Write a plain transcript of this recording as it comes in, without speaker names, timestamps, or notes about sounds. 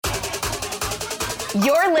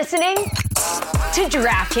You're listening to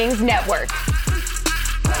DraftKings Network.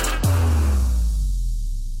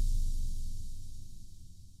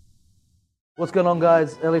 What's going on,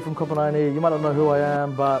 guys? Ellie from Copenhagen here. You might not know who I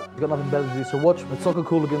am, but you've got nothing better to do. So watch the Soccer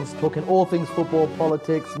Cooligans, talking all things football,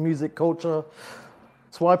 politics, music, culture.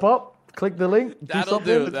 Swipe up, click the link, That'll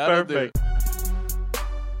something. do. That'll perfect.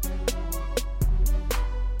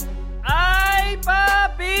 Ay,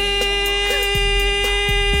 papi!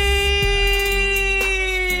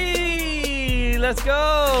 Let's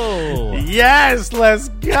go! Yes, let's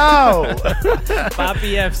go!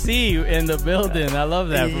 Papi FC in the building. I love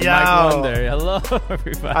that from Mike Wonder. Hello,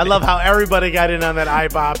 everybody. I love how everybody got in on that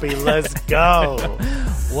iPoppy. Let's go.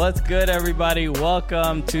 What's good, everybody?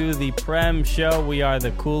 Welcome to the PREM show. We are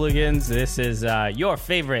the Cooligans. This is your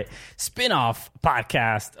favorite spin-off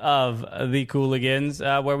podcast of the Cooligans,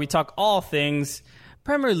 where we talk all things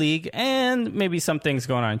Premier League and maybe some things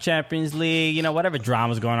going on in Champions League, you know, whatever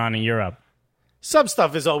drama's going on in Europe. Some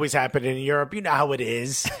stuff is always happening in Europe. You know how it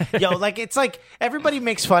is. Yo, it's like everybody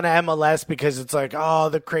makes fun of MLS because it's like, oh,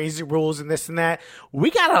 the crazy rules and this and that. We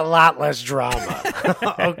got a lot less drama.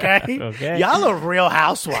 Okay? Y'all are real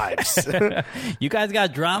housewives. You guys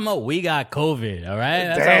got drama. We got COVID. All right?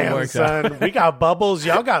 That's Damn, how it works son. out. We got bubbles.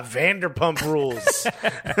 Y'all got Vanderpump rules.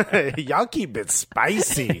 Y'all keep it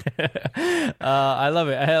spicy. I love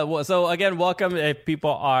it. So, again, welcome if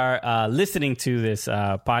people are listening to this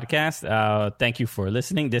podcast. Thank you for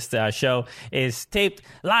listening. This show is taped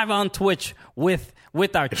live on Twitch with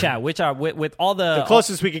our chat, with all the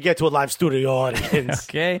closest we could get to a live studio audience.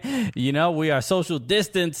 Okay, you know, we are social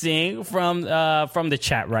distancing from the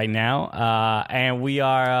chat right now, and we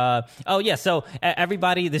are. So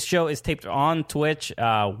everybody, this show is taped on Twitch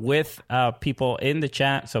with people in the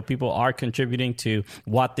chat, so people are contributing to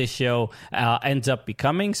what this show ends up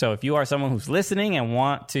becoming. So if you are someone who's listening and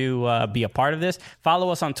want to be a part of this,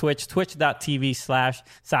 follow us on Twitch,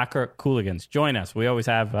 twitch.tv/soccercooligans. Join us. We always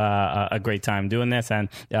have a great time doing this. And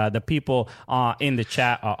the people in the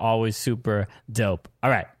chat are always super dope.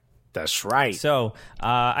 All right. That's right. So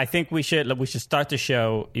I think we should start the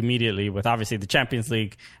show immediately with obviously the Champions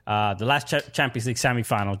League. The last Champions League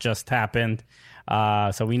semifinal just happened.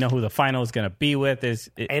 So we know who the final is going to be with.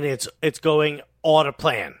 And it's going all to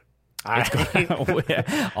plan. And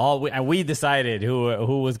we decided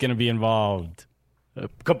who was going to be involved.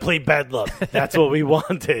 Complete bedlam. That's what we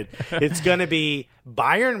wanted. It's going to be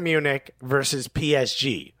Bayern Munich versus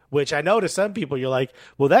PSG, which I know to some people you're like,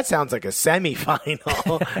 well, that sounds like a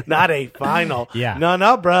semifinal, not a final. Yeah.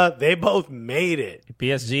 No, bro. They both made it.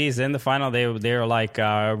 PSG is in the final. They're like,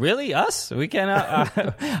 really, us? We cannot.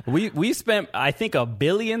 We spent, I think, $1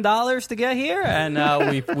 billion to get here, and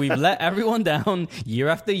we've let everyone down year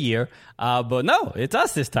after year. But no, it's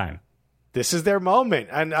us this time. This is their moment.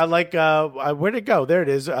 And I like, where'd it go? There it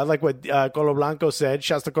is. I like what Colo Blanco said.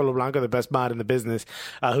 Shouts to Colo Blanco, the best mod in the business,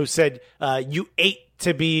 who said, you ate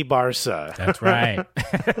to be Barca. That's right.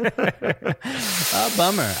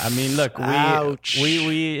 Bummer. I mean, look, we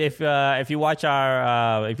if you watch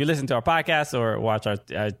if you listen to our podcast or watch our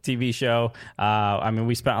TV show, I mean,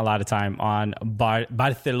 we spent a lot of time on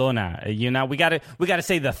Barcelona. You know, we gotta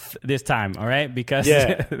say this time, all right? Because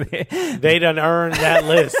they done earned that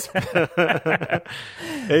list.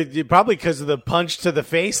 Probably because of the punch to the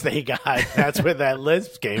face they got. That's where that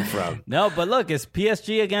list came from. No, but look, it's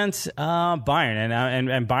PSG against Bayern,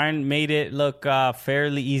 and Bayern made it look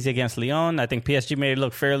fairly easy against Lyon. I think PSG made it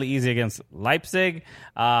look fairly easy against Leipzig.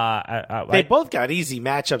 They both got easy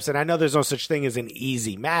matchups, and I know there's no such thing as an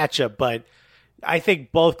easy matchup, but I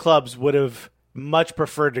think both clubs would have much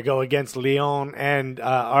preferred to go against Lyon and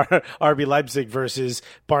RB Leipzig versus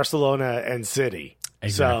Barcelona and City.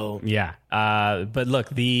 Exactly. So yeah, but look,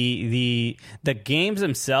 the games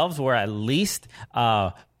themselves were at least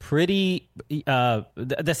pretty. The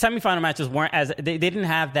semifinal matches weren't as they didn't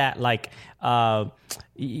have that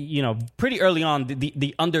pretty early on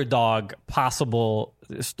the underdog possible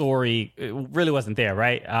story really wasn't there,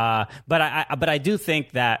 right? But I do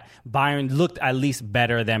think that Bayern looked at least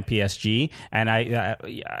better than PSG, and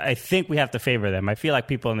I think we have to favor them. I feel like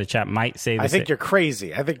people in the chat might say this. I think you're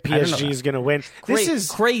crazy. I think PSG is going to win. This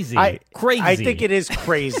is crazy. Crazy. I think it is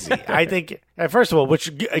crazy. I think first of all,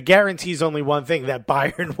 which guarantees only one thing, that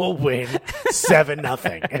Bayern will win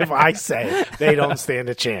 7-0. If I say they don't stand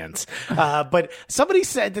a chance. But somebody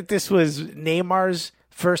said that this was Neymar's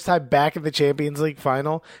first time back in the Champions League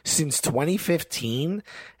final since 2015,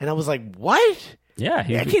 and I was like, "What?" Yeah,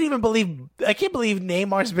 I can't believe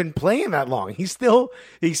Neymar's been playing that long. He still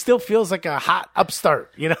feels like a hot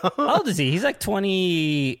upstart. You know, how old is he? He's like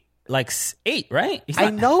 28, right?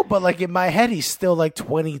 I know, but like in my head, he's still like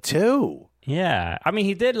 22. Yeah, I mean,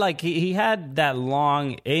 he did he had that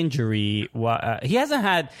long injury. He hasn't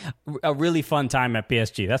had a really fun time at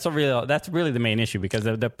PSG. That's really the main issue because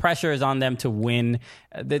the pressure is on them to win.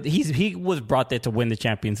 He was brought there to win the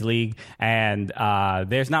Champions League, and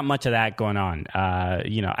there's not much of that going on.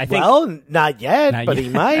 I think not yet, but he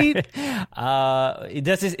might.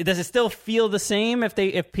 Does it still feel the same if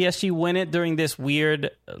PSG win it during this weird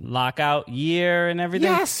lockout year and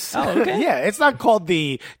everything? Yes. Oh, okay. Yeah, it's not called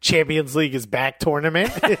the Champions League is back tournament.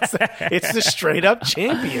 It's the straight up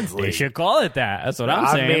Champions League. They should call it that. That's what I'm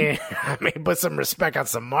saying. I mean, put some respect on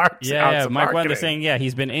some marks. Yeah, Mike Wender's saying,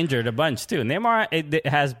 he's been injured a bunch too. Neymar it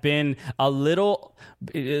has been a little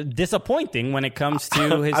disappointing when it comes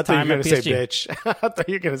to his time at PSG. Say bitch. I thought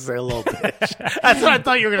you were going to say a little bitch. That's what I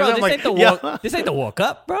thought you were going to say. This ain't the World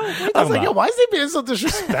Cup, bro. I was like, why is he being so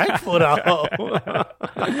disrespectful though?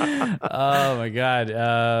 Oh my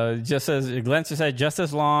God. Just as Glenn said, just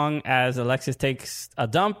as long as Alexis takes a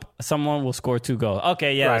dump, someone will score 2 goals.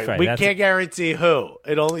 Okay, yeah, that's right. We can't guarantee who.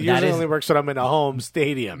 It usually works when I'm in a home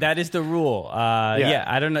stadium. That is the rule. Yeah,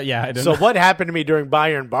 I don't know. Yeah, I don't know. So what happened to me during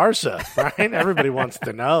Bayern Barca, right? Everybody wants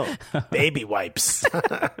to know. Baby wipes. So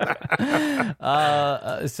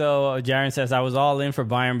Jaron says, I was all in for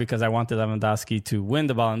Bayern because I wanted Lewandowski to win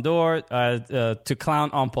the Ballon d'Or. To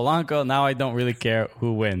clown on Polanco, now I don't really care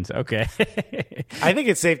who wins. Okay. I think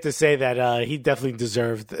it's safe to say that he definitely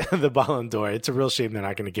deserved the Ballon d'Or. It's a real shame they're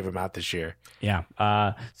not going to give him out this year. Yeah.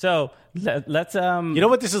 So let's You know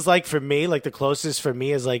what this is like for me? Like the closest for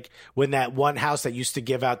me is like when that one house that used to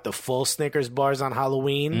give out the full Snickers bars on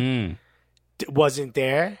Halloween wasn't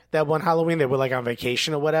there. That one Halloween, they were like on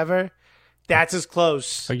vacation or whatever. That's as close.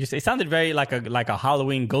 So it sounded very like a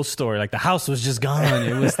Halloween ghost story. Like the house was just gone.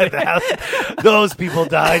 It was those people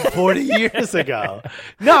died 40 years ago.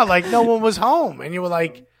 No, like no one was home, and you were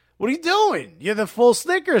like, "What are you doing? You're the full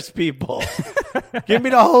Snickers people. Give me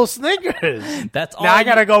the whole Snickers." That's all. Now I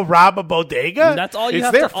gotta go rob a bodega. That's all you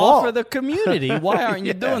have to offer the community. Why aren't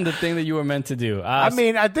you doing the thing that you were meant to do? I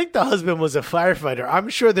mean, I think the husband was a firefighter. I'm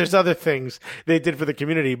sure there's other things they did for the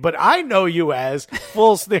community, but I know you as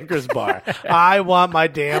full Snickers bar. I want my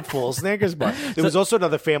damn full Snickers bar. There was also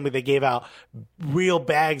another family that gave out real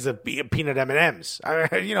bags of peanut M&Ms.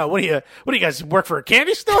 What do you guys work for a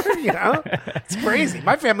candy store? It's crazy.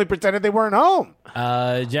 My family pretended they weren't home.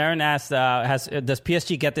 Jaron asked, does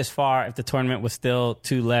PSG get this far if the tournament was still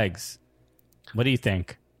 2 legs? What do you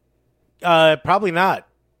think? Probably not.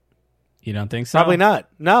 You don't think so? Probably not.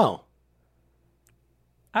 No.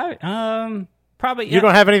 Probably. Yeah. You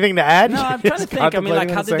don't have anything to add? No, I'm trying to think. I mean, like,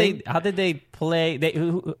 how did they play?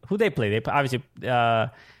 Who they play? They obviously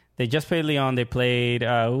they just played Lyon. They played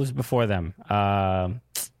who was before them? Why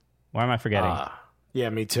am I forgetting? Yeah,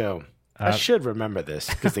 me too. I should remember this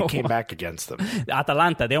because they came back against them.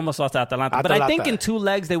 Atalanta. They almost lost to Atalanta. But I think in 2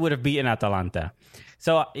 legs they would have beaten Atalanta.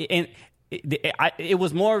 So it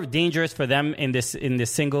was more dangerous for them in this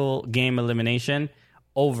single game elimination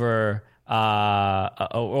over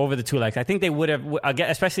the 2 legs. I think they would have,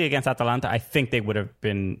 especially against Atalanta. I think they would have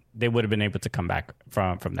been able to come back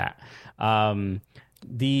from that. I'm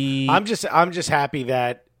just happy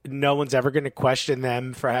that no one's ever going to question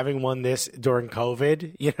them for having won this during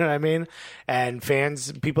COVID. You know what I mean? And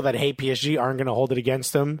fans, people that hate PSG aren't going to hold it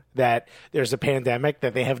against them that there's a pandemic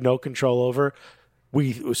that they have no control over.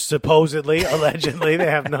 We supposedly, allegedly, they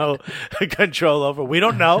have no control over. We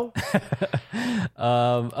don't know.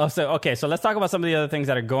 So let's talk about some of the other things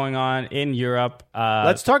that are going on in Europe.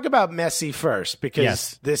 Let's talk about Messi first,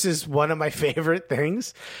 because this is one of my favorite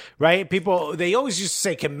things, right? People, they always used to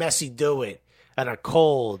say, can Messi do it on a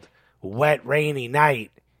cold, wet, rainy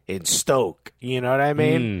night in Stoke? You know what I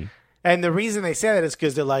mean? And the reason they say that is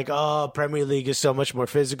because they're like, oh, Premier League is so much more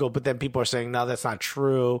physical. But then people are saying, no, that's not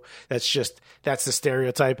true. That's the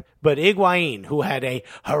stereotype. But Higuain, who had a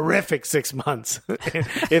horrific 6 months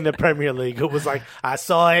in the Premier League, who was like, I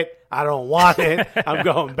saw it. I don't want it. I'm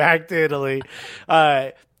going back to Italy.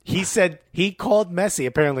 He said he called Messi,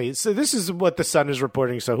 apparently. So this is what the Sun is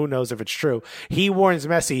reporting, so who knows if it's true. He warns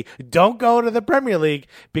Messi, don't go to the Premier League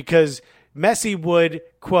because Messi would,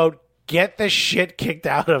 quote, get the shit kicked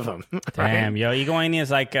out of him. Damn, yo, Higuain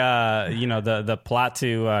is like, the plot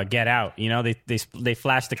to Get Out. You know, they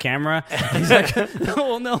flash the camera. He's like,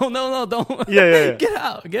 no, don't. Yeah. Get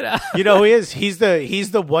out. You know who he is? He's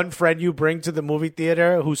the one friend you bring to the movie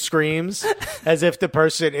theater who screams as if the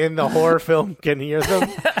person in the horror film can hear them.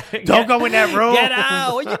 Don't go in that room. Get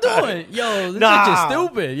out. What you doing? Yo, this bitch is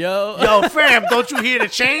stupid, yo. Yo, fam, don't you hear the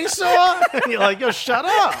chainsaw? And you're like, yo, shut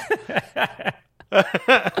up.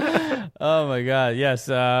 Oh my God! Yes,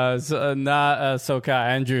 Soka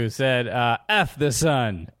Andrew said, "F the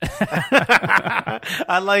sun."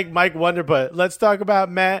 I like Mike Wonder, but let's talk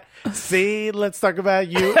about Matt. See, let's talk about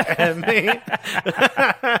you and me. Look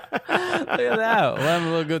at that! We're having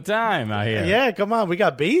a little good time out here. Yeah, come on, we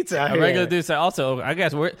got beats out A here. regular dude said also, I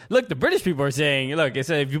guess the British people are saying, look, it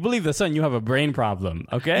said if you believe the sun, you have a brain problem.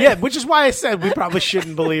 Okay. Yeah, which is why I said we probably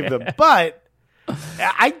shouldn't believe them, but.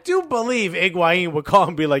 I do believe Higuain would call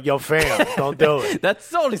and be like, "Yo, fam, don't do it." That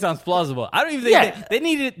totally sounds plausible. I don't even think they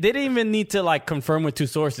didn't even need to like confirm with two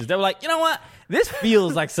sources. They were like, you know what? This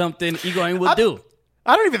feels like something Higuain would do.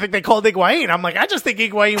 I don't even think they called Higuain. I'm like, I just think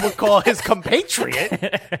Higuain would call his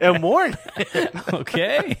compatriot and warn him.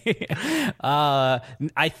 Okay.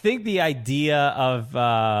 I think the idea of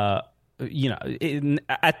I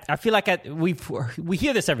feel like we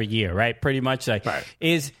hear this every year, right? Pretty much like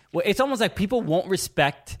it's almost like people won't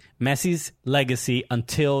respect Messi's legacy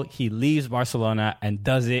until he leaves Barcelona and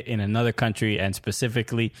does it in another country, and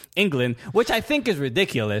specifically England, which I think is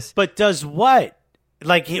ridiculous. But does what?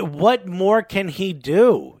 Like, what more can he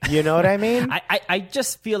do? You know what I mean? I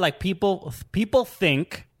just feel like people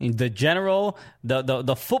think in the general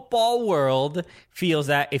the football world feels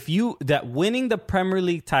that that winning the Premier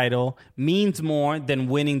League title means more than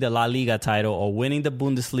winning the La Liga title or winning the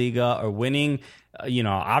Bundesliga or winning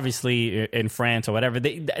obviously in France or whatever.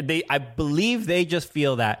 They I believe they just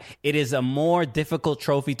feel that it is a more difficult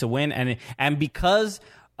trophy to win, and because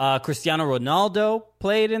Cristiano Ronaldo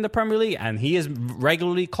played in the Premier League, and he is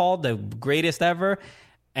regularly called the greatest ever.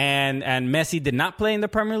 And Messi did not play in the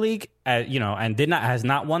Premier League, and has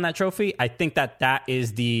not won that trophy. I think that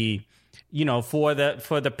is the, for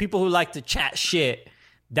the people who like to chat shit.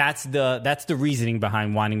 That's the reasoning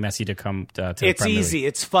behind wanting Messi to come to the Premier League. It's easy.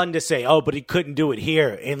 It's fun to say, oh, but he couldn't do it here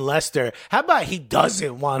in Leicester. How about he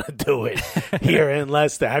doesn't want to do it here in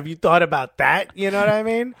Leicester? Have you thought about that? You know what I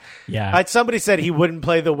mean? Yeah. Somebody said he wouldn't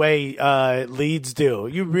play the way Leeds do.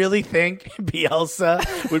 You really think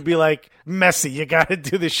Bielsa would be like, Messi, you got to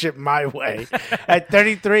do this shit my way? At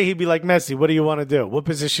 33, he'd be like, Messi, what do you want to do? What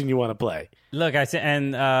position you want to play? Look, I said,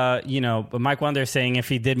 and Mike Wonder is saying if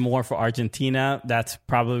he did more for Argentina, that's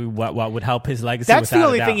probably what would help his legacy. That's the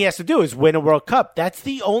only thing he has to do is win a World Cup. That's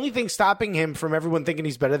the only thing stopping him from everyone thinking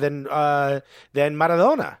he's better than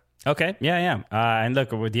Maradona. Okay, yeah. And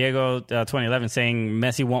look, with Diego 2011 saying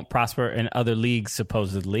Messi won't prosper in other leagues,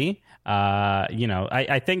 supposedly.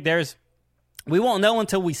 I think we won't know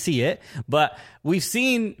until we see it, but we've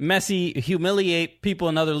seen Messi humiliate people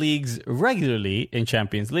in other leagues regularly in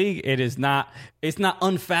Champions League. It's not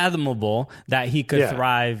unfathomable that he could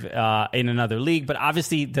thrive in another league, but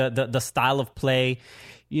obviously the style of play,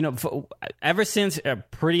 ever since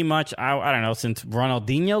pretty much, I don't know, since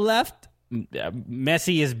Ronaldinho left,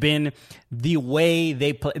 Messi has been the way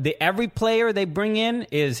they play. Every player they bring in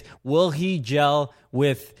is, will he gel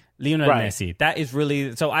with Lionel Messi? That is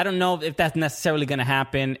really, so I don't know if that's necessarily going to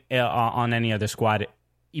happen on any other squad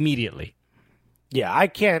immediately. Yeah, I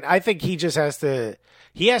can't. I think he just has to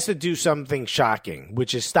do something shocking,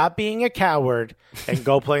 which is stop being a coward and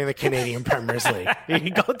go play in the Canadian Premier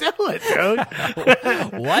League. Go do it,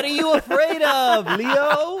 dude. What are you afraid of,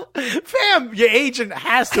 Leo? Fam, your agent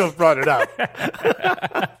has to have brought it up.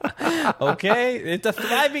 Okay, it's a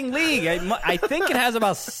thriving league. I think it has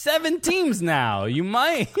about 7 teams now. You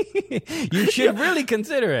should really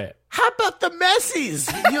consider it. How about the Messis?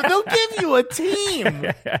 They'll give you a team.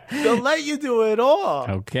 They'll let you do it all.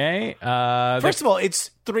 Okay. First of all,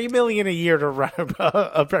 it's $3 million a year to run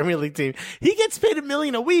a Premier League team. He gets paid $1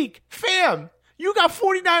 million a week. Fam, you got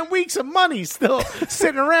 49 weeks of money still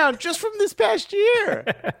sitting around just from this past year.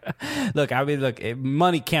 Look,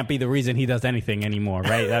 money can't be the reason he does anything anymore,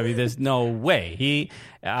 right? I mean, there's no way. He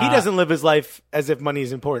doesn't live his life as if money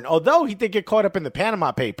is important, although he did get caught up in the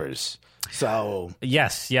Panama Papers. So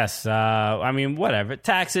yes. I mean, whatever.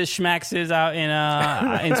 Taxes, schmaxes out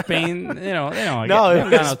in Spain. They don't got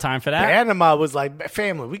no time for that. Panama was like,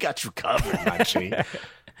 family, we got you covered, my G.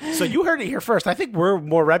 So you heard it here first. I think we're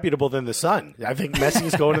more reputable than the Sun. I think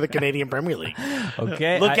Messi's going to the Canadian Premier League.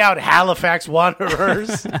 Okay. Look out, Halifax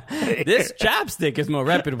Wanderers. This chapstick is more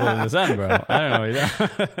reputable than the Sun, bro. I don't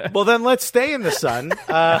know. Well, then let's stay in the Sun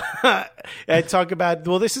and talk about,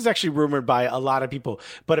 this is actually rumored by a lot of people,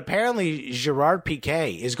 but apparently Gerard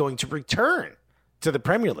Piqué is going to return to the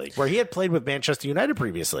Premier League, where he had played with Manchester United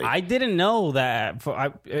previously. I didn't know that.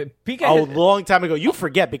 Piqué, a long time ago. You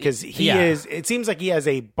forget because it seems like he has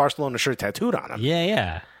a Barcelona shirt tattooed on him.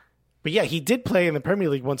 Yeah. But yeah, he did play in the Premier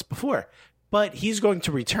League once before, but he's going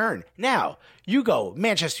to return. Now, you go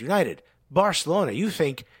Manchester United, Barcelona, you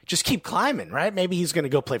think just keep climbing, right? Maybe he's going to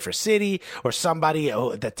go play for City or somebody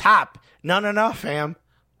at the top. No, fam.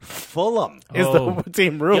 Fulham is the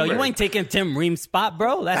team rumored. Yo, you ain't taking Tim Ream's spot,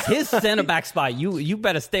 bro. That's his center back spot. You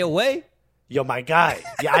better stay away. Yo, my guy.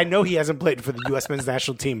 Yeah, I know he hasn't played for the U.S. men's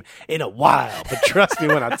national team in a while, but trust me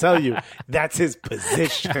when I tell you, that's his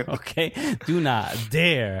position. Okay, do not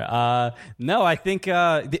dare. No, I think.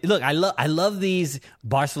 Look, I love these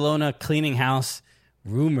Barcelona cleaning house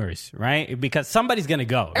rumors, right? Because somebody's gonna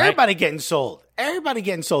go. Right? Everybody getting sold.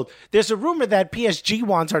 There's a rumor that PSG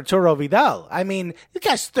wants Arturo Vidal. I mean, the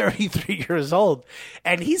guy's 33 years old,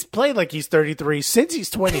 and he's played like he's 33 since he's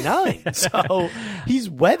 29. So he's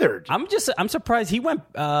weathered. I'm surprised he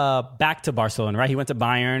went back to Barcelona, right? He went to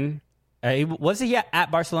Bayern. Was he at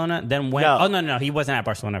Barcelona? Then went. No. Oh no, he wasn't at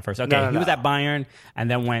Barcelona at first. Okay, he was at Bayern and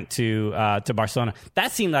then went to Barcelona.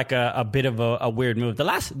 That seemed like a bit of a weird move. The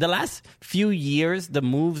last few years, the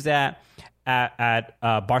moves at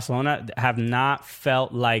Barcelona have not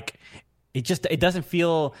felt like it doesn't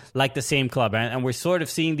feel like the same club, and we're sort of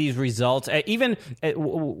seeing these results even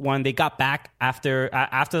when they got back after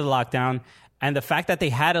the lockdown, and the fact that they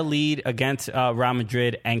had a lead against Real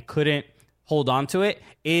Madrid and couldn't hold on to it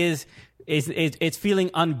is it's feeling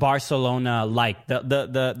un-Barcelona like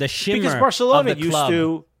the shimmer because Barcelona of the club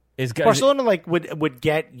used to Barcelona like would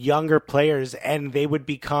get younger players and they would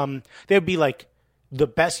be like the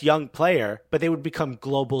best young player, but they would become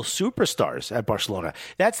global superstars at Barcelona.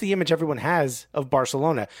 That's the image everyone has of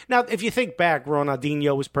Barcelona. Now, if you think back,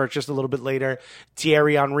 Ronaldinho was purchased a little bit later.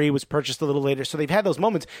 Thierry Henry was purchased a little later. So they've had those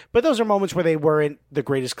moments, but those are moments where they weren't the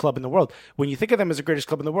greatest club in the world. When you think of them as the greatest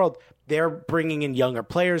club in the world, they're bringing in younger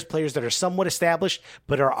players that are somewhat established,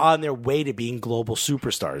 but are on their way to being global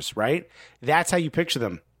superstars, right? That's how you picture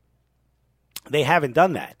them. They haven't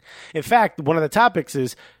done that. In fact, one of the topics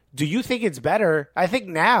is, do you think it's better? I think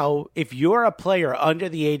now, if you're a player under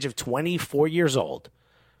the age of 24 years old,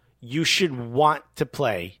 you should want to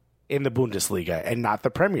play in the Bundesliga and not the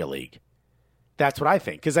Premier League. That's what I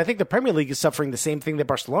think. Because I think the Premier League is suffering the same thing that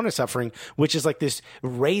Barcelona is suffering, which is like this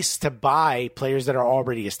race to buy players that are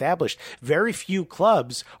already established. Very few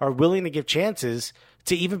clubs are willing to give chances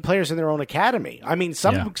to even players in their own academy. I mean,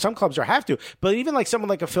 some clubs are have to, but even like someone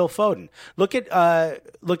like a Phil Foden. Look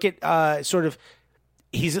at sort of.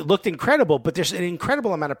 He's looked incredible, but there's an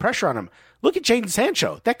incredible amount of pressure on him. Look at Jadon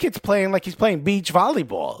Sancho. That kid's playing like he's playing beach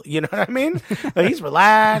volleyball. You know what I mean? Like he's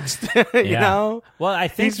relaxed. You know? Well, I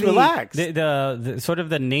think he's relaxed. The sort of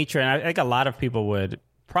the nature, and I think a lot of people would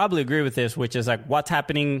probably agree with this, which is like what's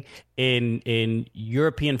happening in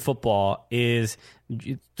European football is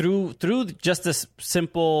through just this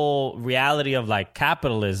simple reality of like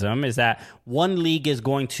capitalism is that one league is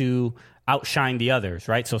going to outshine the others,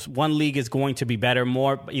 right? So one league is going to be better,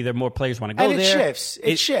 either more players want to go and there.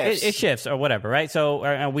 It shifts or whatever, right?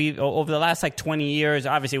 So we over the last like 20 years,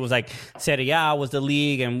 obviously it was like Serie A was the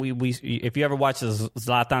league, and we if you ever watch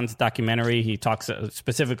Zlatan's documentary, he talks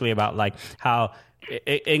specifically about like how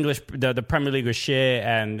English the Premier League was shit,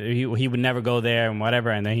 and he would never go there and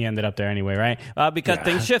whatever, and then he ended up there anyway, right? Because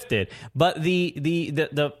things shifted. But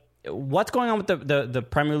the what's going on with the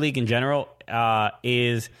Premier League in general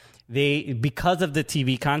is because of the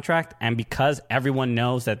TV contract and because everyone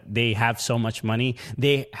knows that they have so much money,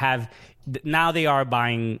 now they are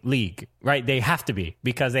buying league, right? They have to be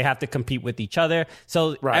because they have to compete with each other.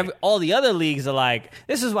 So all the other leagues are like,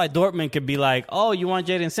 this is why Dortmund could be like, oh, you want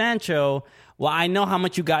Jadon Sancho? Well, I know how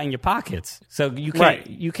much you got in your pockets, so you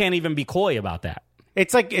can't even be coy about that.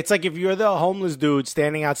 It's like if you're the homeless dude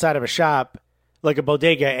standing outside of a shop, like a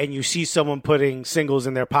bodega, and you see someone putting singles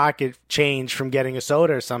in their pocket, change from getting a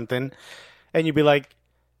soda or something, and you'd be like,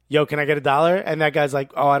 yo, can I get $1? And that guy's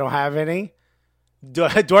like, oh, I don't have any.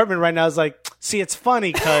 Dortmund right now is like, see, it's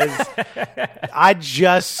funny because I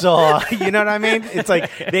just saw, you know what I mean? It's like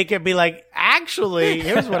they could be like, actually,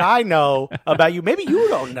 here's what I know about you. Maybe you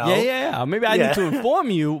don't know. Yeah. Maybe I need to inform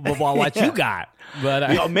you about what you got.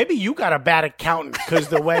 But maybe you got a bad accountant because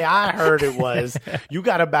the way I heard it was you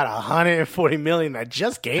got about 140 million that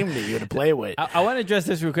just came to you to play with. I want to address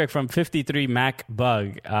this real quick from 53 Mac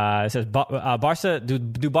Bug. It says, Barca,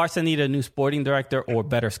 do Barca need a new sporting director or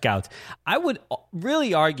better scouts? I would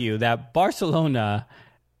really argue that Barcelona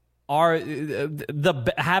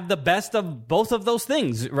have the best of both of those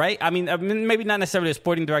things, right? I mean, maybe not necessarily a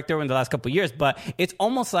sporting director in the last couple of years, but it's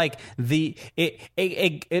almost like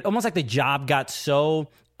almost like the job got so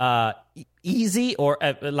easy, or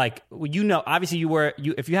obviously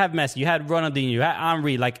if you have Messi, you had Ronaldinho, you had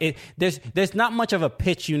Henry, there's not much of a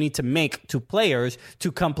pitch you need to make to players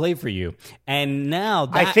to come play for you, and now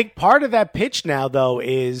I think part of that pitch now though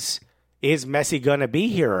is is Messi going to be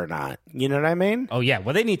here or not? You know what I mean? Oh, yeah.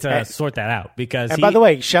 Well, they need to sort that out because by the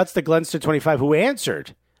way, shouts to Glenster25 who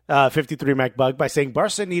answered 53 MacBug by saying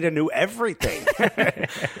Barca need a new everything.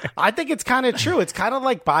 I think it's kind of true. It's kind of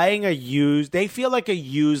like buying they feel like a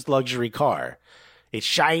used luxury car. It's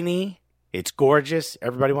shiny. It's gorgeous.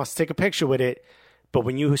 Everybody wants to take a picture with it. But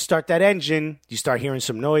when you start that engine, you start hearing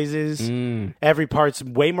some noises. Every part's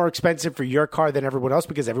way more expensive for your car than everyone else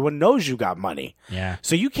because everyone knows you got money. Yeah.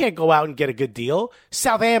 So you can't go out and get a good deal.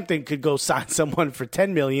 Southampton could go sign someone for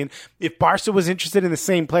 $10 million. If Barca was interested in the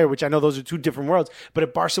same player, which I know those are two different worlds, but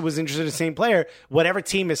if Barca was interested in the same player, whatever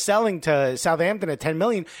team is selling to Southampton at $10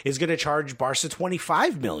 million is going to charge Barca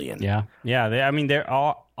 $25 million. Yeah. Yeah. There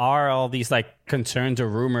are all these like concerns or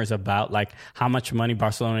rumors about like how much money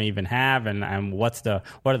Barcelona even have and what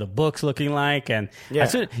are the books looking like, and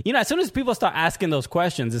as soon as people start asking those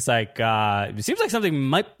questions, it's like it seems like something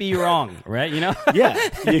might be wrong, right?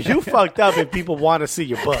 You fucked up if people want to see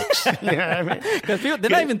your books. You know what I mean? Because they're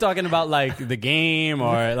not even talking about like the game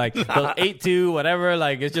or like the 8-2 whatever.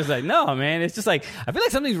 Like it's just like, no, man, it's just like I feel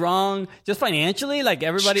like something's wrong just financially, like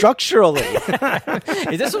everybody structurally.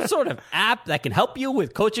 Is there some sort of app that can help you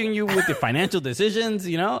with coaching you with your financial decisions,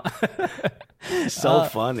 So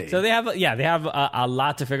funny. So they have a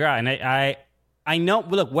lot to figure out, and I know.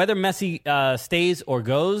 Look, whether Messi stays or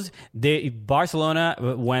goes, Barcelona,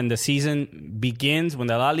 when the season begins, when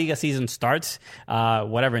the La Liga season starts,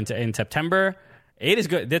 in September, it is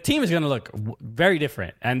good. The team is going to look very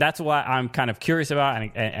different, and that's what I'm kind of curious about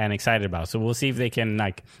and excited about. So we'll see if they can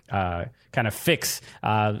kind of fix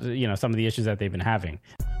some of the issues that they've been having.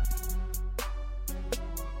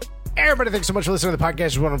 Everybody, thanks so much for listening to the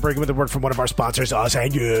podcast. We want to bring with a word from one of our sponsors, us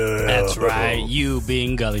and you. That's right. You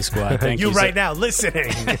being Gully Squad. Thank you. You right now listening.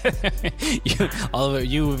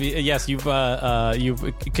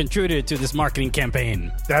 You've contributed to this marketing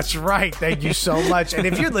campaign. That's right. Thank you so much. And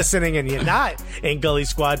if you're listening and you're not in Gully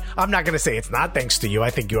Squad, I'm not going to say it's not thanks to you. I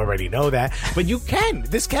think you already know that. But you can.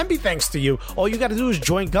 This can be thanks to you. All you got to do is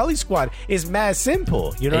join Gully Squad. It's mad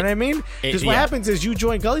simple. You know what I mean? Because what happens is you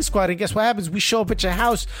join Gully Squad, and guess what happens? We show up at your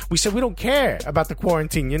house. We say we don't care about the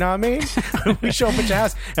quarantine, you know what I mean? We show up at your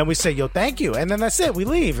house and we say, yo, thank you. And then that's it. We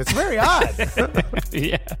leave. It's very odd.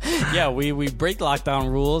 Yeah, we break lockdown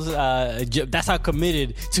rules. That's how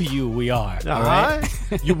committed to you we are. All right?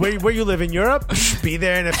 Where you live in Europe? Be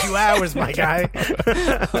there in a few hours, my guy.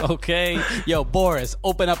 Okay. Yo, Boris,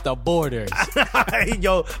 open up the borders.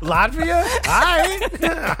 Yo, Latvia? All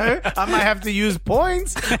right. I might have to use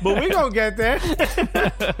points, but we're going to get there.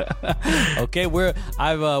 Okay, we're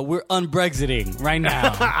unbrexiting right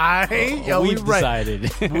now. We've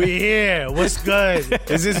decided. We here. What's good?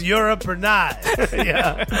 Is this Europe or not?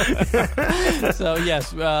 Yeah. So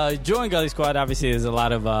yes, join Gully Squad. Obviously, there's a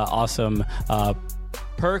lot of awesome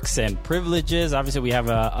perks and privileges. Obviously, we have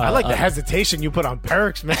I like the hesitation you put on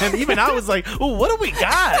perks, man. Even I was like, "Ooh, what do we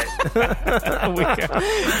got?"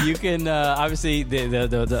 You can obviously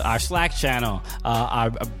our Slack channel,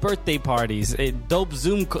 our birthday parties, dope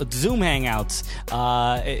Zoom hangouts.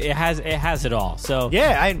 It has it all. So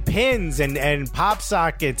yeah, and pins and pop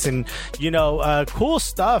sockets and cool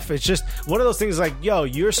stuff. It's just one of those things like, yo,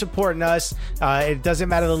 you're supporting us. It doesn't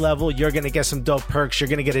matter the level. You're gonna get some dope perks. You're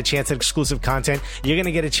gonna get a chance at exclusive content. You're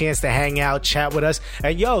gonna get a chance to hang out, chat with us.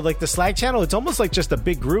 And like the Slack channel, it's almost like just a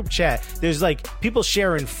big group chat. There's like people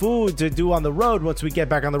sharing food to do on the road once we get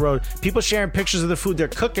back on the road. People sharing pictures of the food they're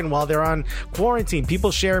cooking while they're on quarantine.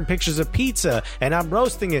 People sharing pictures of pizza and I'm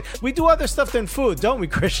roasting it. We do other stuff than food, don't we,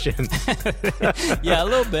 Christian? Yeah, a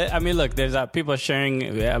little bit. I mean, look, there's people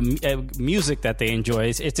sharing music that they enjoy.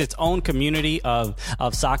 It's its own community of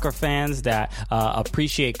soccer fans that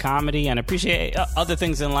appreciate comedy and appreciate other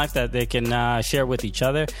things in life that they can share with each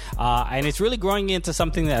other, and it's really growing into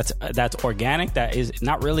something that's organic, that is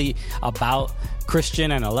not really about Christian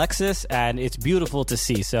and Alexis, and it's beautiful to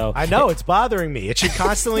see. So I know it's bothering me. It should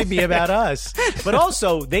constantly be about us, but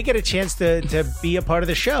also they get a chance to be a part of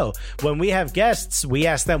the show. When we have guests, we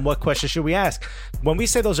ask them, what questions should we ask? When we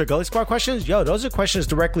say those are Gully Squad questions, those are questions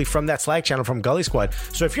directly from that Slack channel from Gully Squad.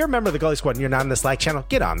 So if you're a member of the Gully Squad and you're not in the Slack channel,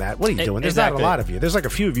 get on that. What are you doing? There's not a lot of you. There's like a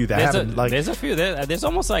few of you that haven't. There's a few. There's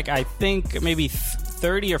almost like, I think maybe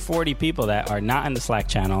 30 or 40 people that are not in the Slack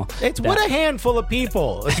channel. What a handful of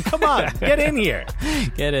people. Come on, get in here.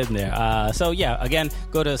 Get in there. So yeah, again,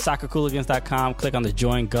 go to soccercooligans.com, click on the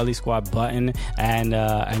Join Gully Squad button,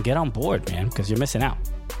 and get on board, man, because you're missing out.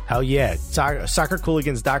 Hell yeah.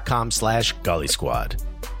 soccercooligans.com/Gully Squad.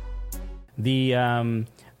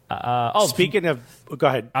 Speaking of, go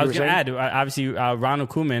ahead. I was going to add, obviously, Ronald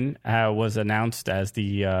Koeman was announced as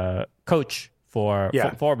the coach for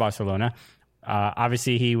Barcelona.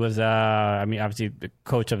 Obviously, he was, obviously the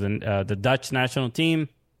coach of the Dutch national team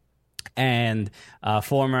and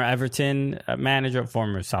former Everton manager,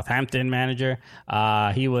 former Southampton manager.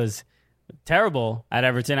 He was terrible at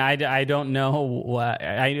Everton. I don't know what.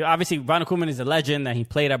 Obviously, Ronald Koeman is a legend, and he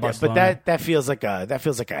played at Barcelona. But that feels like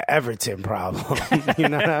a Everton problem. You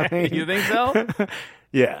know what I mean? You think so?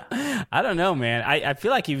 Yeah. I don't know, man. I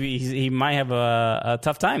feel like he might have a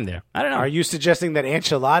tough time there. I don't know. Are you suggesting that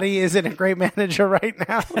Ancelotti isn't a great manager right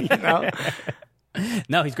now? You know?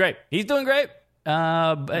 No, he's great. He's doing great.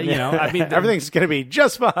 But, everything's going to be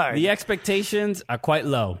just fine. The expectations are quite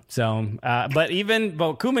low. So, but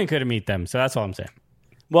Koeman couldn't meet them. So that's all I'm saying.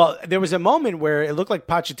 Well, there was a moment where it looked like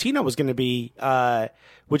Pochettino was going to be,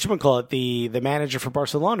 the manager for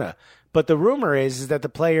Barcelona. But the rumor is that the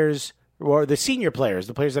players, or the senior players,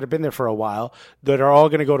 the players that have been there for a while, that are all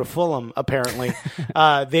going to go to Fulham, apparently,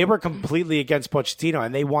 they were completely against Pochettino,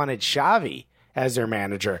 and they wanted Xavi as their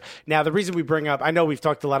manager. Now, the reason we bring up, I know we've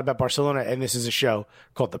talked a lot about Barcelona, and this is a show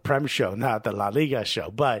called the PREM show, not the La Liga show,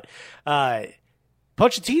 but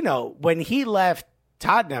Pochettino, when he left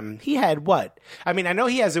Tottenham, he had what? I mean, I know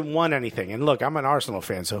he hasn't won anything, and look, I'm an Arsenal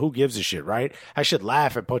fan, so who gives a shit, right? I should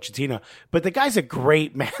laugh at Pochettino, but the guy's a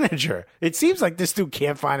great manager. It seems like this dude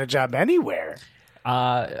can't find a job anywhere.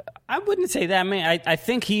 I wouldn't say that. I mean, I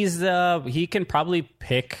think he can probably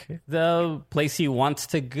pick the place he wants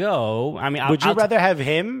to go. I mean, would you rather have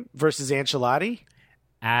him versus Ancelotti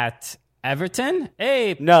at Everton?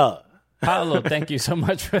 Hey, no, Paolo, thank you so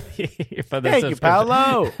much for the thank you,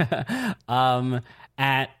 Paolo. To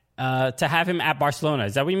have him at Barcelona,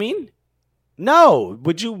 is that what you mean? No,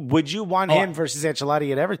 would you want him versus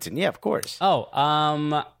Ancelotti at Everton? Yeah, of course.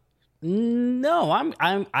 No,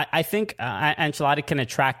 I think Ancelotti can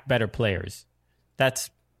attract better players. That's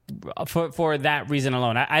for that reason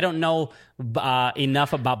alone. I don't know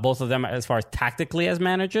enough about both of them as far as tactically as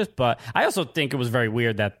managers, but I also think it was very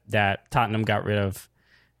weird that Tottenham got rid of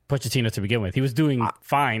Pochettino to begin with. He was doing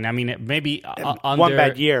fine. I mean, maybe one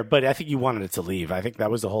bad year, but I think you wanted it to leave. I think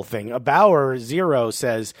that was the whole thing. Bauer Zero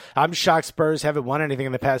says, "I'm shocked Spurs haven't won anything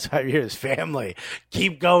in the past 5 years." Family,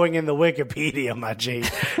 keep going in the Wikipedia, my G.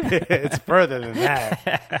 It's further than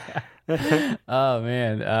that. Oh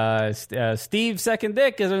man, Steve Second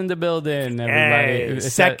Dick is in the building. Everybody, hey,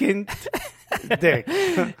 second. Dick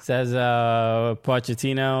says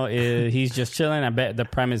Pochettino he's just chilling. I bet the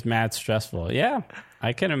Prem is mad stressful. Yeah,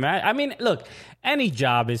 I can imagine. I mean, look, any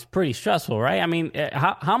job is pretty stressful, right? I mean,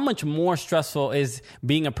 how much more stressful is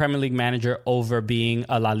being a Premier League manager over being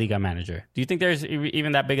a La Liga manager? Do you think there's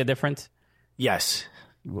even that big a difference? Yes.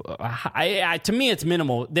 To me, it's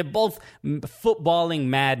minimal. They're both footballing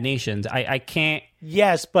mad nations. I can't.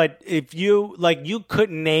 Yes, but if you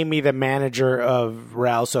couldn't name me the manager of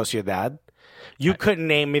Real Sociedad. You couldn't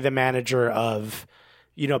name me the manager of,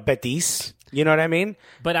 Betis. You know what I mean?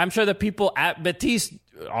 But I'm sure the people at Betis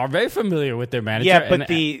are very familiar with their manager. Yeah, but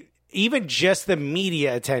even just the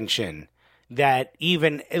media attention that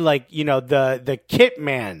even the kit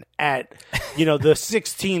man at the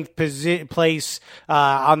 16th place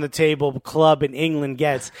on the table club in England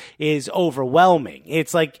gets is overwhelming.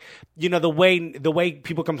 It's like the way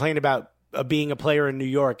people complain about being a player in New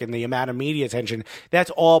York and the amount of media attention, that's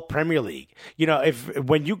all Premier League.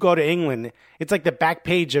 When you go to England, it's like the back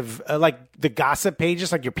page of the gossip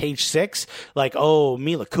pages, like your page 6, like, oh,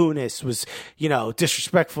 Mila Kunis was,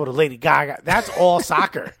 disrespectful to Lady Gaga. That's all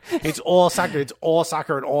soccer. It's all soccer. It's all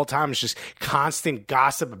soccer at all times. It's just constant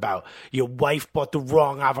gossip about your wife bought the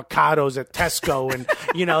wrong avocados at Tesco and,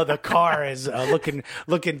 the car is looking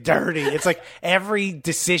dirty. It's like every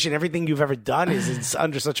decision, everything you've ever done is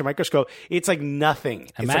under such a microscope. It's like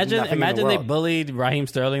nothing. Imagine they bullied Raheem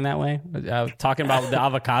Sterling that way, talking about the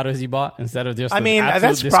avocados he bought instead of just. I mean,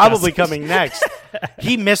 that's probably coming next.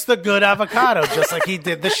 He missed the good avocado, just like he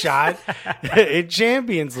did the shot in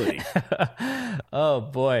Champions League. Oh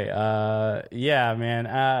boy, yeah, man,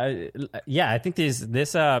 I think this.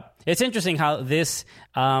 It's interesting how this.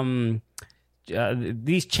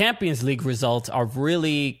 These Champions League results are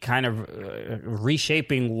really kind of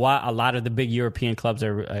reshaping what a lot of the big European clubs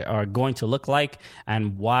are going to look like,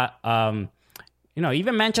 and what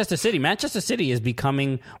even Manchester City. Manchester City is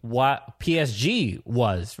becoming what PSG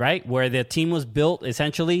was, right? Where their team was built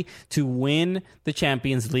essentially to win the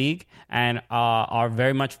Champions League and are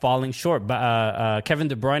very much falling short. But Kevin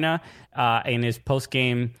De Bruyne, in his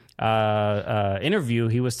post-game interview,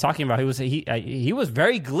 he was talking about he was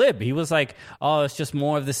very glib. He was like, "Oh, it's just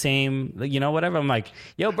more of the same, whatever." I'm like,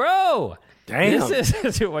 "Yo, bro, damn,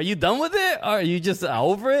 are you done with it? Or are you just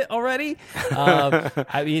over it already?"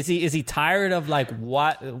 Is he tired of like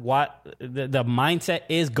what the mindset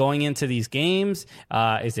is going into these games?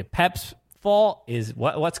 Is it Pep's fault? Is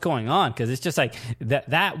what's going on? Because it's just like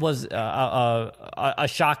that was a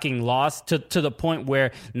shocking loss to the point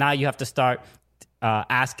where now you have to start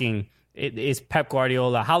asking, is Pep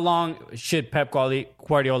Guardiola, how long should Pep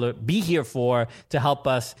Guardiola be here for to help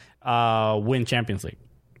us win Champions League?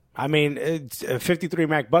 I mean, 53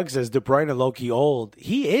 Mac Bug says De Bruyne low-key old.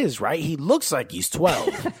 He is, right? He looks like he's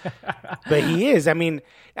 12. But he is. I mean,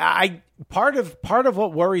 part of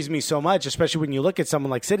what worries me so much, especially when you look at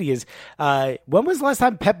someone like City, is when was the last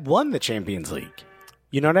time Pep won the Champions League?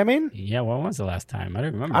 You know what I mean? Yeah, when was the last time? I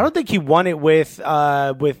don't remember. I don't think he won it with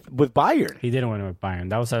Bayern. He didn't win it with Bayern.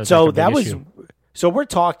 That was issue. So we're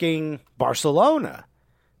talking Barcelona.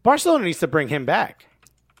 Barcelona needs to bring him back.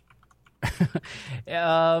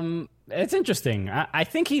 It's interesting. I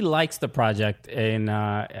think he likes the project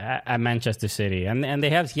at Manchester City, and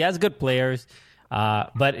he has good players.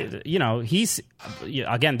 But he's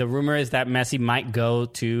again, the rumor is that Messi might go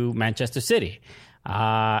to Manchester City.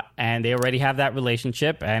 And they already have that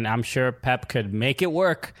relationship, and I'm sure Pep could make it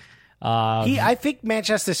work. I think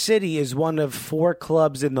Manchester City is one of 4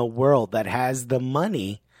 clubs in the world that has the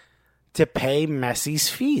money to pay Messi's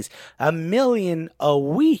fees. $1 million a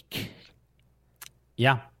week.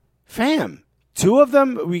 Yeah. Fam. 2 of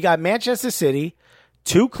them, we got Manchester City,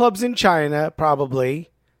 2 clubs in China,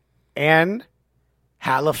 probably, and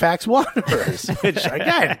Halifax Wanderers, which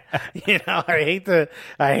again, I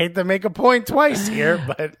hate to make a point twice here,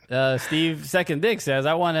 but Steve Second Dick says,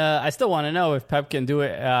 I still want to know if Pep can do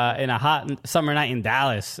it in a hot summer night in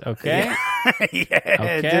Dallas. Okay, yeah,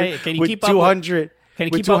 okay. Dude, can you with keep 200? Up can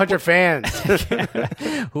you with keep 200 up fans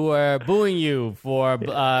who are booing you for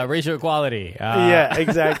racial equality? Yeah,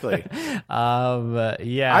 exactly. Yeah,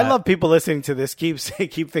 I love people listening to this. Keep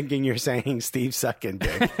thinking you're saying Steve Second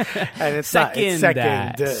Dick, and it's second.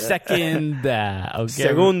 Okay.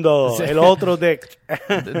 Segundo, el otro dick.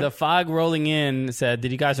 The fog rolling in said,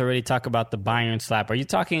 "Did you guys already talk about the Bayern slap? Are you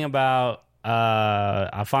talking about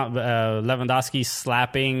Lewandowski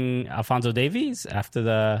slapping Alphonso Davies after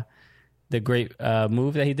the great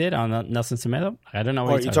move that he did on Nelson Semedo? I don't know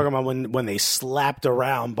what you're talking about when they slapped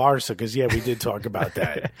around Barca, because, yeah, we did talk about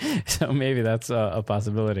that. So maybe that's a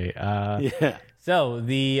possibility. Yeah. So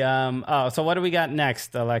so what do we got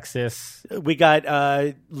next, Alexis? We got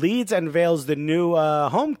Leeds unveils the new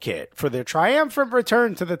home kit for their triumphant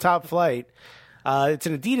return to the top flight. It's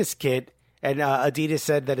an Adidas kit, and Adidas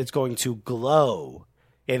said that it's going to glow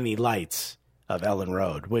in the lights of Ellen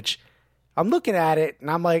Road, which I'm looking at it, and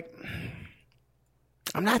I'm like,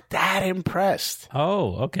 I'm not that impressed.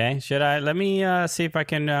 Oh, okay. Should I? Let me see if I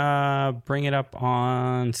can bring it up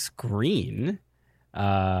on screen.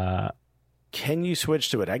 Can you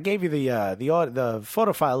switch to it? I gave you the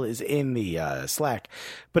photo file is in the Slack,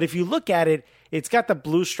 but if you look at it, it's got the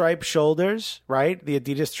blue stripe shoulders, right? The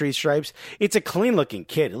Adidas 3 stripes. It's a clean looking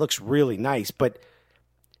kit. It looks really nice, but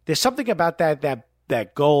there's something about that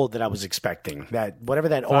gold that I was expecting. That whatever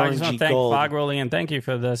that orangey gold. Fog rolling in. Thank you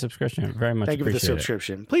for the subscription. Very much. Thank you for the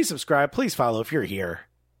subscription. Please subscribe. Please follow if you're here.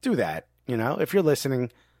 Do that. If you're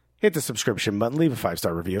listening, hit the subscription button. Leave a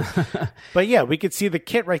 5-star review. But yeah, we could see the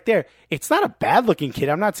kit right there. It's not a bad looking kit.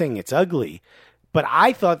 I'm not saying it's ugly, but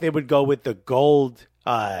I thought they would go with the gold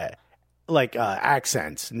accents,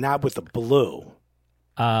 not with the blue.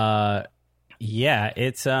 Yeah,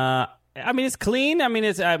 it's it's clean.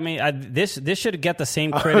 This should get the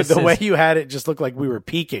same criticism. The way you had it just looked like we were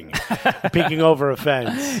peeking over a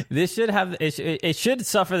fence. This should have it should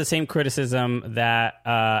suffer the same criticism that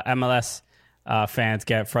MLS fans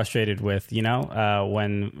get frustrated with.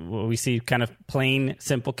 When we see kind of plain,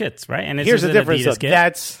 simple kits, right? And here's the difference.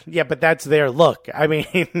 But that's their look. I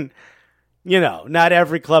mean. Not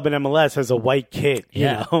every club in MLS has a white kit, you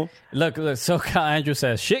know? Look, SoCal Andrew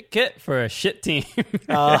says, shit kit for a shit team.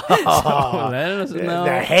 Let us know.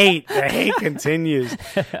 The hate continues.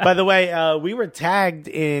 By the way, we were tagged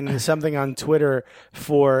in something on Twitter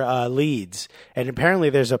for Leeds, and apparently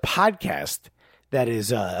there's a podcast that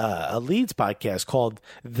is a Leeds podcast called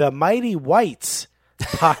The Mighty Whites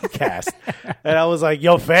podcast. And I was like,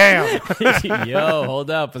 yo, fam. Yo,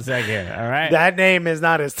 hold up a second. All right. That name is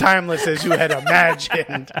not as timeless as you had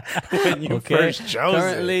imagined when you first chose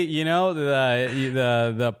Currently, it. you know,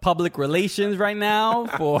 the public relations right now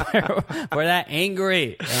for that ain't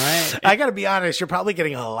great. All right. I got to be honest, you're probably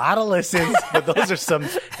getting a lot of listens, but those are some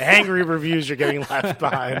angry reviews you're getting left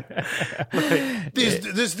behind. Like,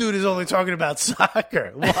 this dude is only talking about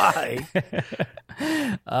soccer. Why?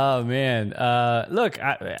 Oh man, look,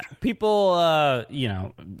 people, you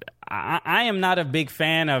know, I am not a big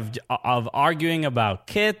fan of arguing about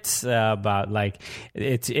kits, about like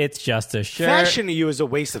it's just a shirt. Fashion to you is a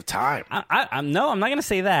waste of time. I'm not going to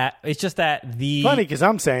say that. It's just that Funny because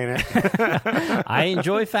I'm saying it. I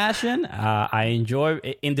enjoy fashion. I enjoy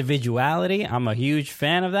individuality. I'm a huge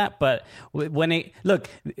fan of that. But when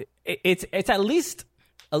it's at least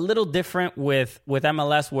a little different with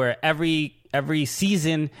MLS, where every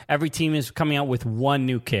season, every team is coming out with one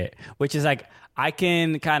new kit, which is like, I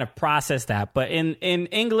can kind of process that. But in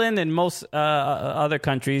England and most other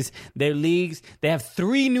countries, their leagues, they have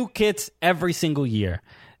 3 new kits every single year.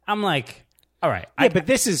 I'm like, all right. Yeah, but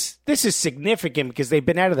this is significant because they've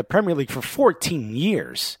been out of the Premier League for 14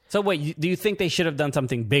 years. So wait, do you think they should have done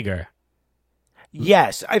something bigger?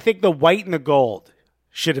 Yes, I think the white and the gold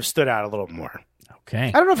should have stood out a little more. Okay.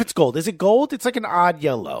 I don't know if it's gold. Is it gold? It's like an odd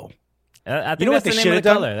yellow. I think You know that's what the they name of the should've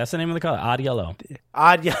done? color. That's the name of the color. Odd yellow.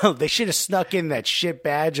 Odd yellow. They should have snuck in that shit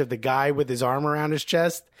badge of the guy with his arm around his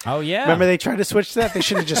chest. Oh, yeah. Remember they tried to switch to that? They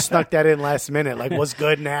should have just snuck that in last minute. Like, what's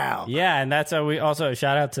good now? Yeah, and that's we also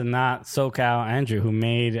shout out to Not SoCal Andrew, who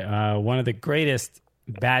made one of the greatest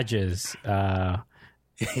badges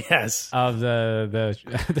Yes. of the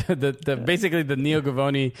basically the Neo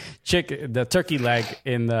Gavoni the turkey leg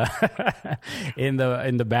in the in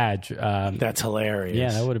the badge. That's hilarious.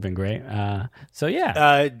 Yeah, that would have been great. So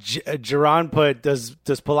yeah, Jerron put, does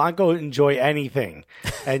Polanco enjoy anything?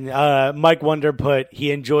 And Mike Wonder put,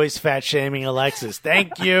 he enjoys fat shaming Alexis.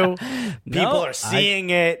 Thank you. People are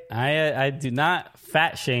seeing it. I do not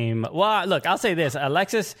fat shame. Well, look, I'll say this: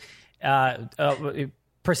 Alexis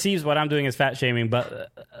perceives what I'm doing as fat shaming,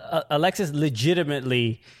 but Alexis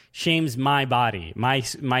legitimately shames my body, my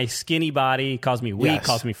skinny body, calls me weak, Yes.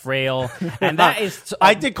 calls me frail, and that is.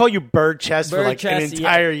 I did call you bird chest for like chest, an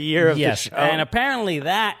entire year of yes, the show. and apparently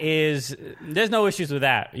that is. There's no issues with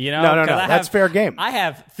that, you know. No, 'Cause that's fair game. I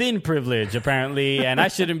have thin privilege apparently, and I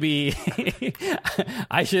shouldn't be.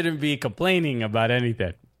 I shouldn't be complaining about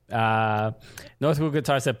anything. Northwood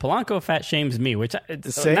Guitar said Polanco fat shames me, which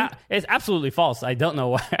it's absolutely false. I don't know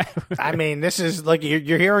why. I mean, this is like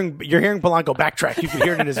you're hearing Polanco backtrack. You can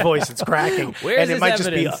hear it in his voice; it's cracking. Where's and it his might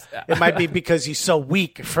evidence? it might be because he's so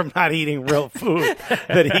weak from not eating real food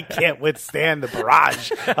that he can't withstand the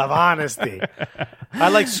barrage of honesty. I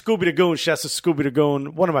like Scooby the Goon. Shouts to Scooby the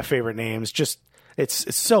Goon, one of my favorite names. Just.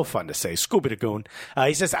 It's so fun to say. Scooby the Goon.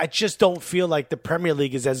 He says, I just don't feel like the Premier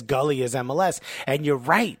League is as gully as MLS. And you're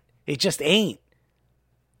right. It just ain't.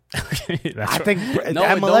 I think No,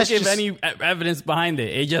 MLS don't give just, any evidence behind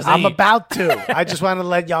it. It just I'm ain't. about to. I just want to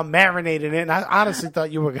let y'all marinate in it. And I honestly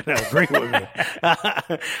thought you were going to agree with me.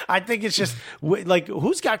 I think it's just, like,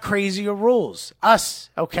 who's got crazier rules? Us,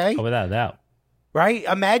 okay? Oh, without a doubt. Right?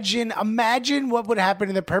 Imagine what would happen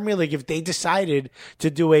in the Premier League if they decided to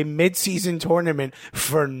do a mid-season tournament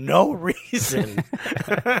for no reason.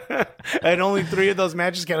 And only 3 of those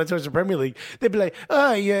matches counted towards the Premier League. They'd be like,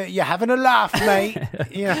 oh, you're having a laugh, mate.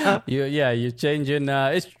 Yeah. You're changing.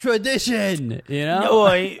 It's tradition, you know?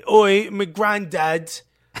 Oi, my granddad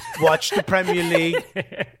watched the Premier League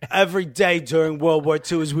every day during World War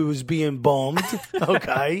II as we was being bombed.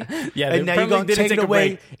 Okay. Yeah, and the now Premier you're going League to didn't take take it a away.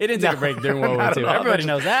 break. It didn't take a break during World War I II. don't know. Everybody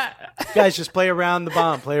knows that. Guys, just play around the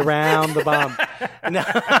bomb. Play around the bomb.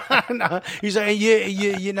 No. He's like,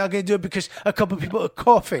 you're not going to do it because a couple of people are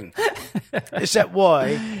coughing. Is that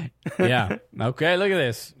why? Yeah. Okay. Look at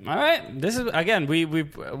this. All right. This is again. We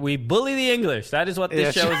bully the English. That is what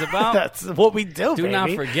this show is about. That's what we do. Do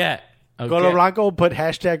not forget. Okay. Golo Blanco put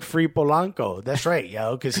hashtag free Polanco. That's right,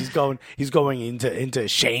 yo, because he's going into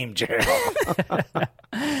shame jail.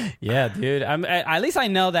 Yeah, dude. At least I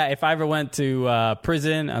know that if I ever went to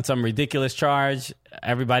prison on some ridiculous charge,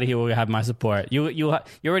 everybody here will have my support. You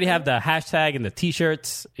already have the hashtag and the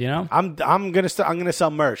T-shirts. You know. I'm gonna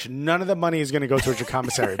sell merch. None of the money is gonna go towards your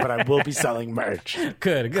commissary, but I will be selling merch.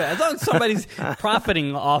 Good. As long as somebody's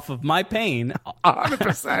profiting off of my pain,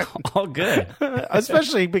 100%. all good.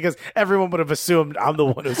 Especially because everyone would have assumed I'm the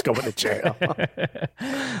one who's going to jail.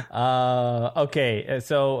 Okay,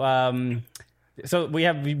 so So we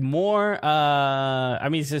have more.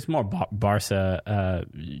 It's just more Barca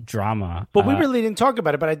drama. But we really didn't talk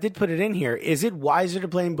about it, but I did put it in here. Is it wiser to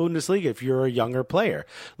play in Bundesliga if you're a younger player?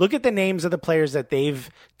 Look at the names of the players that they've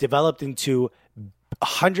developed into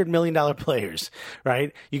 $100 million players,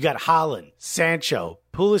 right? You got Haaland, Sancho,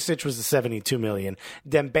 Pulisic was the 72 million.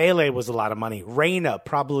 Dembele was a lot of money. Reina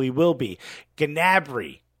probably will be.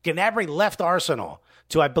 Gnabry left Arsenal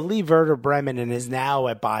to, I believe, Werder Bremen and is now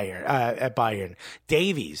at Bayern.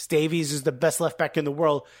 Davies is the best left back in the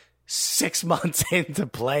world 6 months into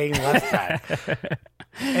playing left back.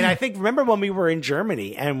 And I think, remember when we were in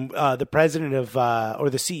Germany and the president of, or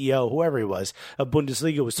the CEO, whoever he was, of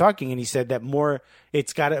Bundesliga was talking, and he said that more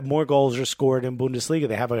goals are scored in Bundesliga.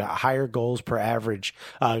 They have a higher goals per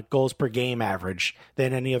game average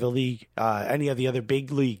than any other league, any of the other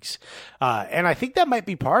big leagues. And I think that might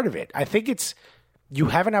be part of it. I think you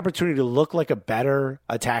have an opportunity to look like a better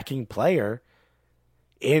attacking player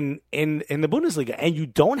in the Bundesliga, and you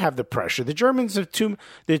don't have the pressure. The Germans are too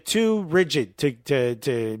rigid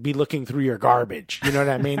to be looking through your garbage. You know what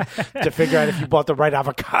I mean? To figure out if you bought the right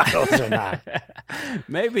avocados or not.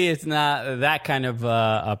 Maybe it's not that kind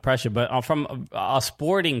of pressure, but from a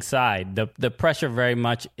sporting side, the pressure very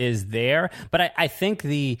much is there. But I think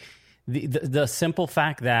the simple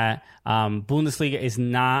fact that Bundesliga is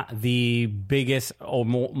not the biggest or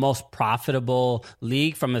most profitable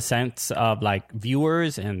league from a sense of like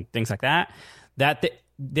viewers and things like that,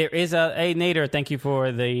 there is a Nader. Thank you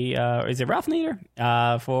for the is it Ralph Nader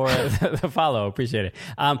for the follow? Appreciate it.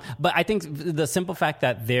 But I think the simple fact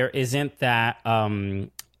that there isn't that.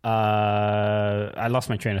 I lost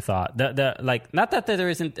my train of thought. Not that there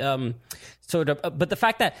isn't but the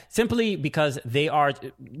fact that simply because they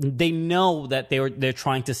know that they're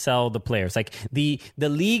trying to sell the players. Like the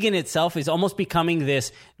league in itself is almost becoming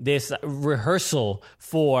this rehearsal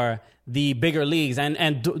for the bigger leagues,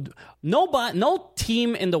 and no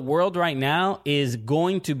team in the world right now is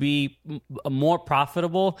going to be more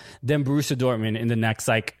profitable than Borussia Dortmund in the next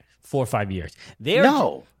 4 or 5 years. They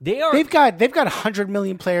are. They've got 100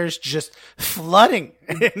 million players just flooding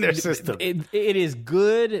in their system. It is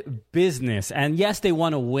good business, and yes, they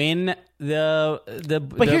want to win the.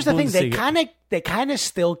 But here's the thing: they kind of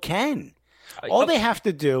still can. All they have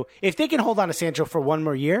to do, if they can hold on to Sancho for one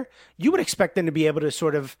more year, you would expect them to be able to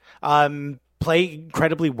sort of play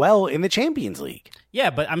incredibly well in the Champions League.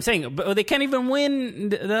 Yeah, but I'm saying they can't even win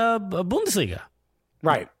the Bundesliga.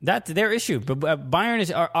 Right. That's their issue. But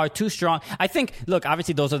Bayern are too strong. I think, look,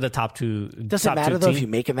 obviously those are the top two. Doesn't matter, though, if you're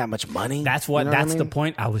making that much money. That's the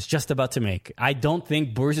point I was just about to make. I don't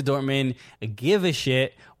think Borussia Dortmund give a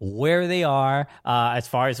shit where they are as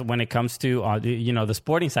far as when it comes to the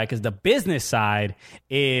sporting side, because the business side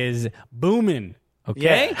is booming.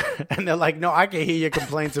 Okay. Yeah. And they're like, no, I can hear your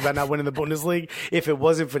complaints about not winning the Bundesliga if it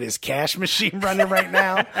wasn't for this cash machine running right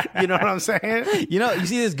now. You know what I'm saying? You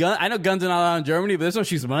see this gun? I know guns are not allowed in Germany, but this one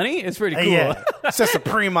shoots money. It's pretty cool. Yeah. It says a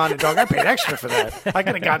PREM on it, dog. I paid extra for that. I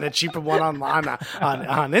could have gotten a cheaper one on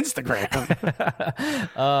Instagram.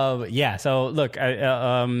 Yeah. So look,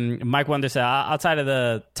 Mike Wonder said outside of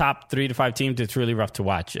the top 3 to 5 teams, it's really rough to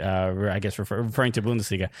watch. I guess referring to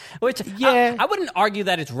Bundesliga, which I wouldn't argue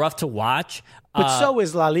that it's rough to watch. But so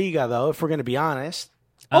is La Liga, though, if we're going to be honest.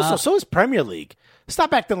 Also, so is Premier League.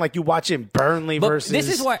 Stop acting like you watching Burnley versus this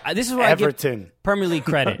is where Everton. I give Premier League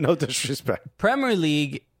credit. No disrespect. Premier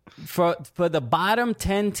League, for the bottom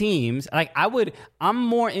 10 teams, I'm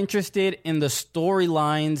more interested in the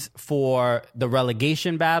storylines for the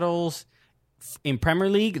relegation battles in Premier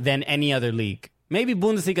League than any other league. Maybe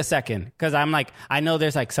Bundesliga second, because I know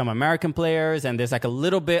there's some American players and there's a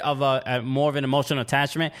little bit of a more of an emotional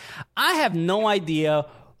attachment. I have no idea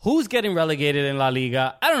who's getting relegated in La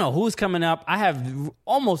Liga. I don't know who's coming up. I have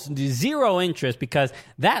almost zero interest because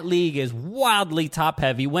that league is wildly top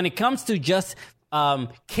heavy when it comes to just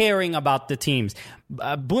caring about the teams.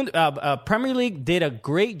 Premier League did a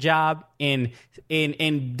great job in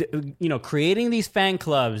creating these fan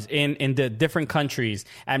clubs in the different countries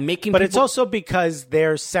and making. But it's also because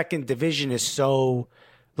their second division is so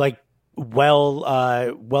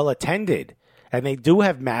well attended. And they do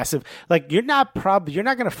have massive, you're not going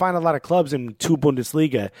to find a lot of clubs in 2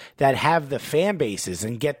 Bundesliga that have the fan bases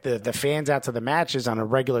and get the fans out to the matches on a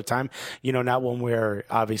regular time. Not when we're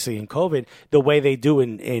obviously in COVID, the way they do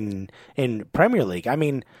in Premier League. I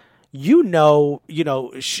mean,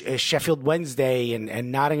 Sheffield Wednesday and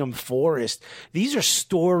Nottingham Forest. These are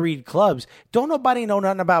storied clubs. Don't nobody know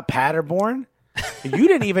nothing about Paderborn. You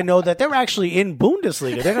didn't even know that they're actually in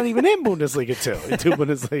Bundesliga. They're not even in Bundesliga 2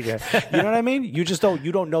 Bundesliga. You know what I mean? You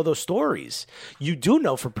don't know those stories. You do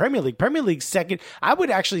know for Premier League second. I would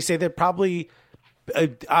actually say they're probably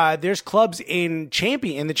there's clubs in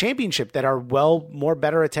the championship that are more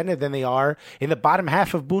better attended than they are in the bottom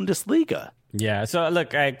half of Bundesliga. Yeah, so look,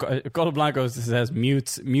 Colo Blanco says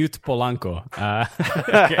mute Polanco,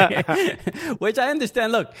 which I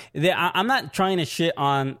understand. Look, I'm not trying to shit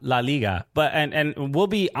on La Liga, but and we'll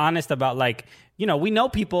be honest about, like, you know, we know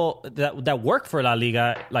people that work for La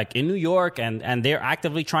Liga, like in New York, and they're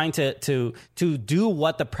actively trying to do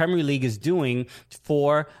what the Premier League is doing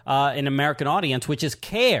for an American audience, which is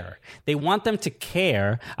care. They want them to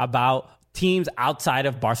care about teams outside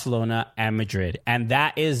of Barcelona and Madrid, and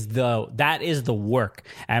that is the work.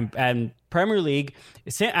 And Premier League,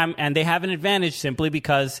 and they have an advantage simply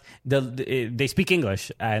because they speak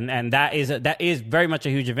English, and that is very much a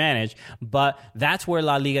huge advantage. But that's where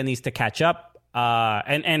La Liga needs to catch up.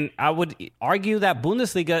 And I would argue that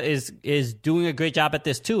Bundesliga is doing a great job at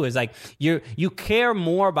this too. Is like you care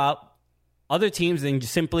more about other teams than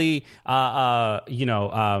just simply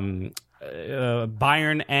Bayern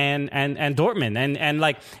and Dortmund and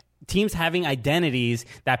like teams having identities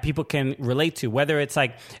that people can relate to, whether it's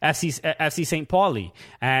like FC St. Pauli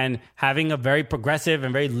and having a very progressive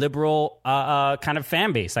and very liberal kind of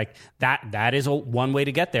fan base. Like that is one way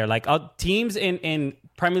to get there. Like teams in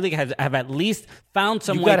Premier League have at least found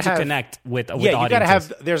some way to connect with audiences. You gotta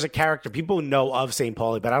have, there's a character. People know of St.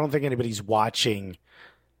 Pauli, but I don't think anybody's watching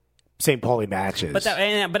St. Pauli matches. But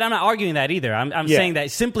I'm not arguing that either. I'm saying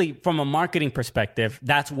that simply from a marketing perspective,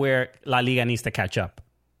 that's where La Liga needs to catch up.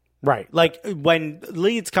 Right. Like when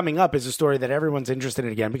Leeds coming up is a story that everyone's interested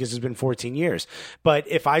in again because it's been 14 years. But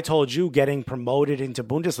if I told you getting promoted into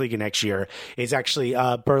Bundesliga next year is actually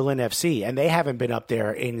Berlin FC and they haven't been up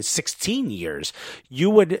there in 16 years,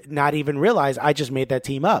 you would not even realize I just made that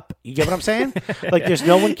team up. You get what I'm saying? Like there's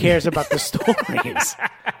no one cares about the stories.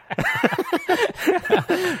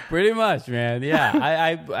 Pretty much, man. Yeah,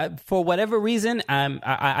 I for whatever reason,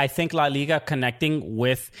 I think La Liga connecting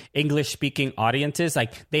with English-speaking audiences,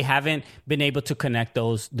 like they haven't been able to connect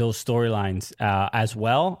those storylines as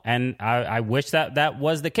well, and I wish that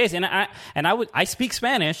was the case. And I speak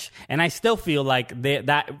Spanish, and I still feel like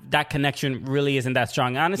that connection really isn't that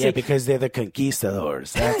strong. Honestly, yeah, because they're the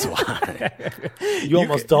conquistadors. That's why you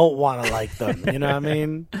almost don't want to like them. You know what I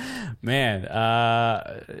mean? Man,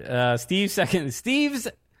 Steve's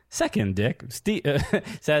second dick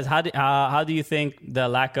says, how do you think the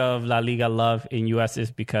lack of La Liga love in US is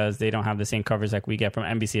because they don't have the same coverage like we get from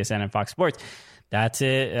NBCSN and Fox Sports? That's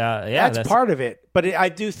it. That's part of it, but I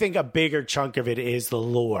do think a bigger chunk of it is the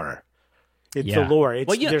lure. It's the lure.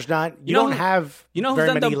 It's, there's not. You don't have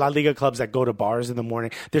very many La Liga clubs that go to bars in the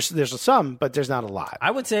morning. There's some, but there's not a lot.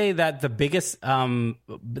 I would say that the biggest, one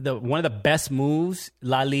of the best moves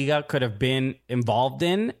La Liga could have been involved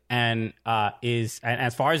in, and as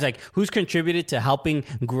far as like who's contributed to helping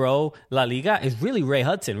grow La Liga, is really Ray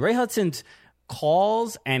Hudson. Ray Hudson's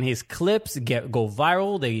calls and his clips go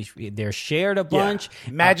viral. They're shared a bunch.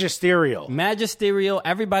 Magisterial.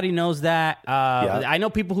 Everybody knows that. I know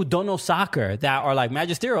people who don't know soccer that are like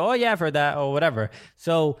magisterial. Oh yeah, I've heard that or whatever.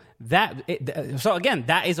 So again,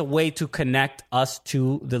 that is a way to connect us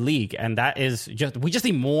to the league, and that is we just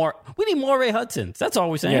need more. We need more Ray Hudsons. That's all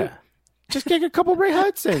we're saying. Yeah. Just get a couple Ray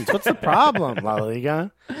Hudsons. What's the problem, La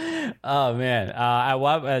Liga? Oh, man.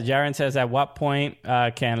 Jaron says, at what point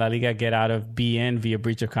can La Liga get out of BN via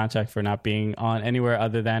breach of contract for not being on anywhere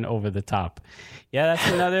other than over the top? Yeah, that's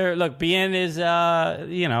another... Look, BN is,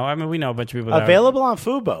 we know a bunch of people that available on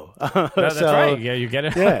Fubo. That's right. Yeah, you get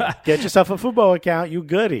it. Yeah, get yourself a Fubo account. You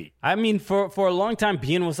goody. I mean, for a long time,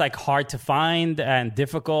 BN was like hard to find and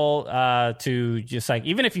difficult to just like...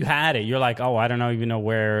 Even if you had it, you're like, oh, I don't even know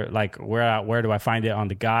where do I find it on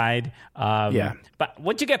the guide? But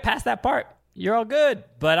once you get past that part, you're all good.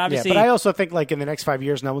 But obviously... Yeah, but I also think like in the next 5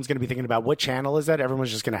 years, no one's going to be thinking about what channel is that.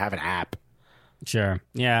 Everyone's just going to have an app. Sure.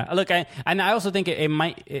 Yeah. Look, I also think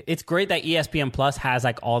it's great that ESPN Plus has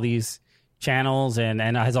like all these channels and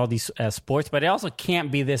has all these sports, but it also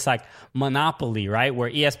can't be this like monopoly, right? Where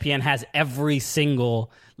ESPN has every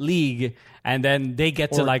single league and then they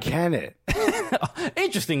get to like... can it?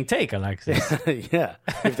 Interesting take, Alexis. Yeah.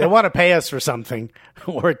 If they want to pay us for something,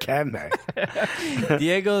 or can they?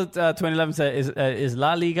 Diego 2011 said, is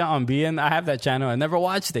La Liga on BN? I have that channel. I never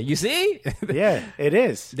watched it. You see? Yeah, it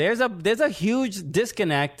is. There's a huge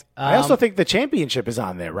disconnect. I also think the championship is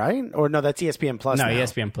on there, right? Or no, that's ESPN Plus now.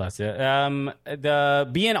 ESPN Plus. The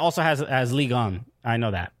BN also has League On. I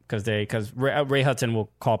know that because Ray Hudson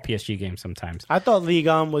will call PSG games sometimes. I thought League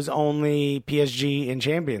On was only PSG in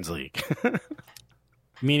Champions League.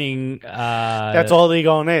 Meaning, that's all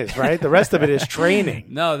Ligon is, right? The rest of it is training.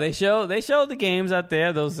 No, they show the games out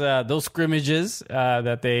there. Those scrimmages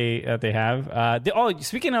that they have.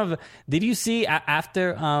 Speaking of, did you see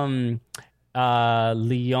after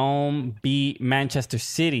Lyon beat Manchester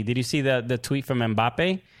City? Did you see the tweet from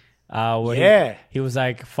Mbappe? He was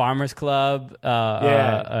like Farmers Club.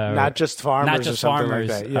 Not just farmers, not just or something farmers.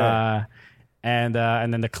 like that. Yeah. And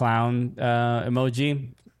then the clown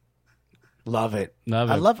emoji. Love it. Love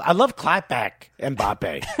it. I love clapback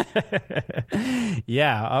Mbappe.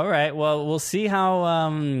 Yeah. All right. Well, we'll see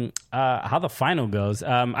how the final goes.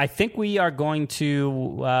 I think we are going to.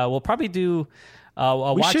 We'll probably do a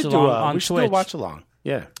watch along on Twitch. We should do a watch along.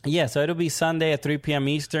 Yeah. Yeah. So it'll be Sunday at 3 p.m.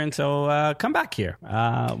 Eastern. So come back here.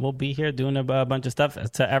 We'll be here doing a bunch of stuff.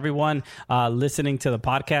 To everyone listening to the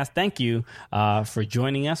podcast, thank you for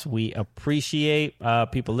joining us. We appreciate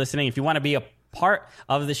people listening. If you want to be a part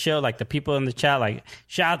of the show, like the people in the chat, like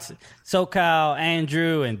shouts SoCal,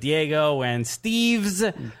 Andrew, and Diego, and Steve's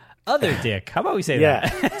other dick. How about we say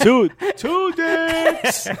that? two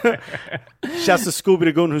dicks. Shouts to Scooby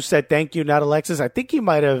the Goon, who said thank you, not Alexis. I think we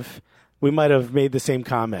might have made the same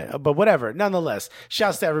comment, but whatever. Nonetheless,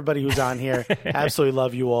 shouts to everybody who's on here. Absolutely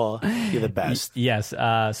love you all. You're the best. Yes.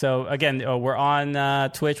 So again, we're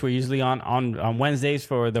on Twitch. We're usually on Wednesdays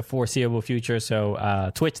for the foreseeable future.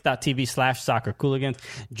 So twitch.tv/soccercooligans.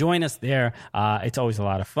 Join us there. It's always a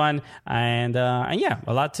lot of fun, and yeah,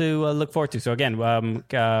 a lot to look forward to. So again,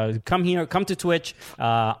 come to Twitch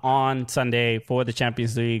on Sunday for the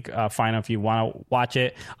Champions League final if you want to watch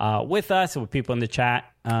it with us, with people in the chat.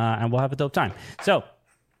 And we'll have a dope time. So,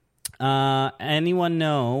 anyone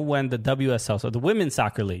know when the WSL, so the Women's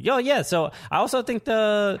Soccer League? Yeah. So I also think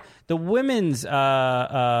the women's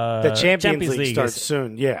the Champions League starts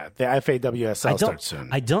soon. Yeah, the FAWSL starts soon.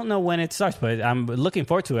 I don't know when it starts, but I'm looking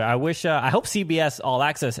forward to it. I wish, I hope CBS All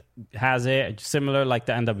Access has it similar like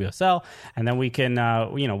the NWSL, and then we can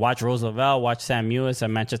watch Rose Lavelle, watch Sam Mewis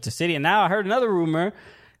at Manchester City. And now I heard another rumor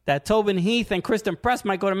that Tobin Heath and Kristen Press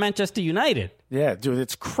might go to Manchester United. Yeah, dude,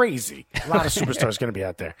 it's crazy. A lot of superstars going to be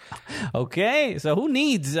out there. Okay, so who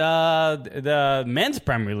needs the men's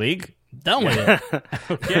Premier League? Done with it.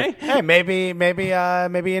 Okay. Hey, maybe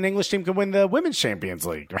an English team could win the Women's Champions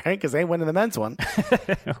League, right? Because they ain't winning the men's one.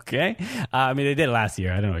 Okay. I mean, they did it last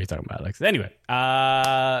year. I don't know what you're talking about, Alex. Anyway,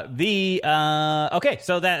 okay,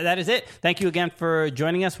 so that is it. Thank you again for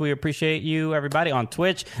joining us. We appreciate you, everybody, on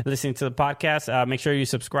Twitch, listening to the podcast. Make sure you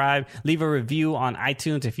subscribe. Leave a review on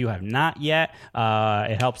iTunes if you have not yet.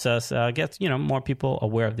 It helps us get more people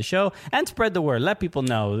aware of the show and spread the word. Let people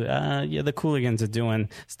know the Cooligans are doing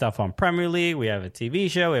stuff on Premier League. We have a TV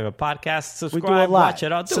show. We have a podcast. Subscribe, we do a lot. Watch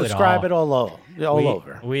it. Subscribe it all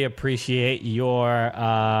over. We appreciate your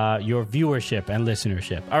viewership and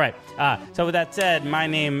listenership. All right. So with that said, my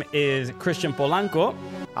name is Christian Polanco.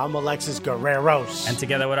 I'm Alexis Guerreros. And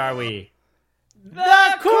together, what are we?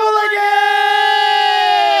 The Cooligans!